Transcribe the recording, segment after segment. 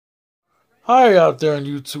Hi out there in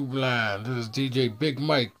YouTube land. This is DJ Big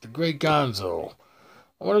Mike, the Great Gonzo.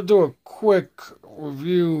 I want to do a quick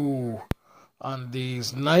review on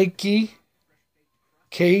these Nike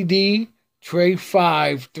KD Trey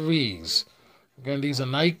 5 threes. Again, these are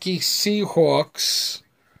Nike Seahawks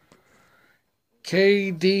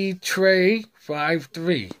KD Trey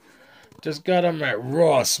 5-3. Just got them at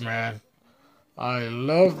Ross, man. I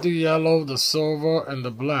love the yellow, the silver, and the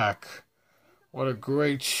black. What a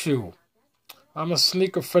great shoe. I'm a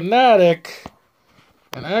sneaker fanatic,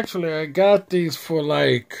 and actually I got these for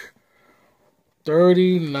like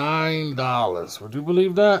 $39. Would you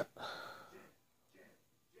believe that?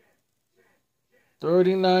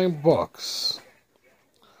 39 bucks.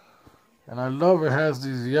 And I love it has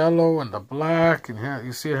these yellow and the black, and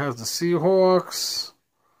you see it has the Seahawks.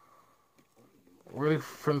 Really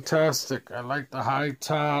fantastic. I like the high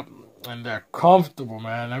top, and they're comfortable,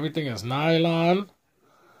 man. Everything is nylon.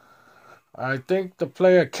 I think the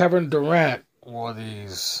player Kevin Durant wore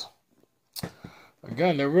these.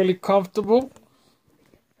 Again, they're really comfortable.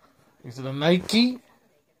 These are the Nike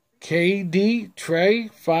KD Trey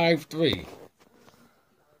 5-3.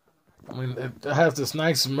 I mean, it has this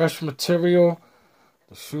nice mesh material.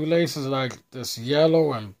 The shoelaces are like this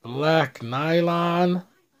yellow and black nylon.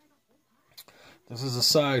 This is a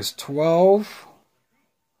size 12.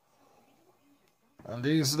 And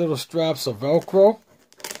these little straps are Velcro.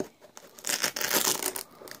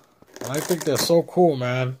 I think they're so cool,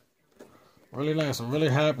 man. Really nice. I'm really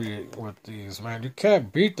happy with these, man. You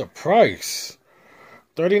can't beat the price.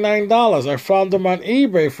 $39. I found them on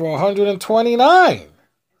eBay for $129.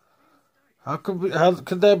 How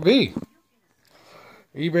could that be?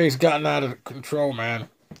 eBay's gotten out of control, man.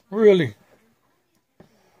 Really.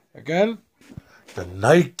 Again, the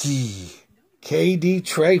Nike KD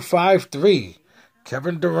Trey 5-3.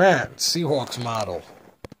 Kevin Durant, Seahawks model.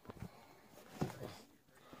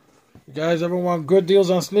 You guys ever want good deals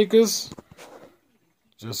on sneakers?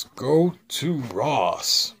 Just go to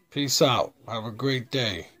Ross. Peace out. Have a great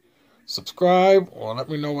day. Subscribe or let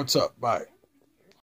me know what's up. Bye.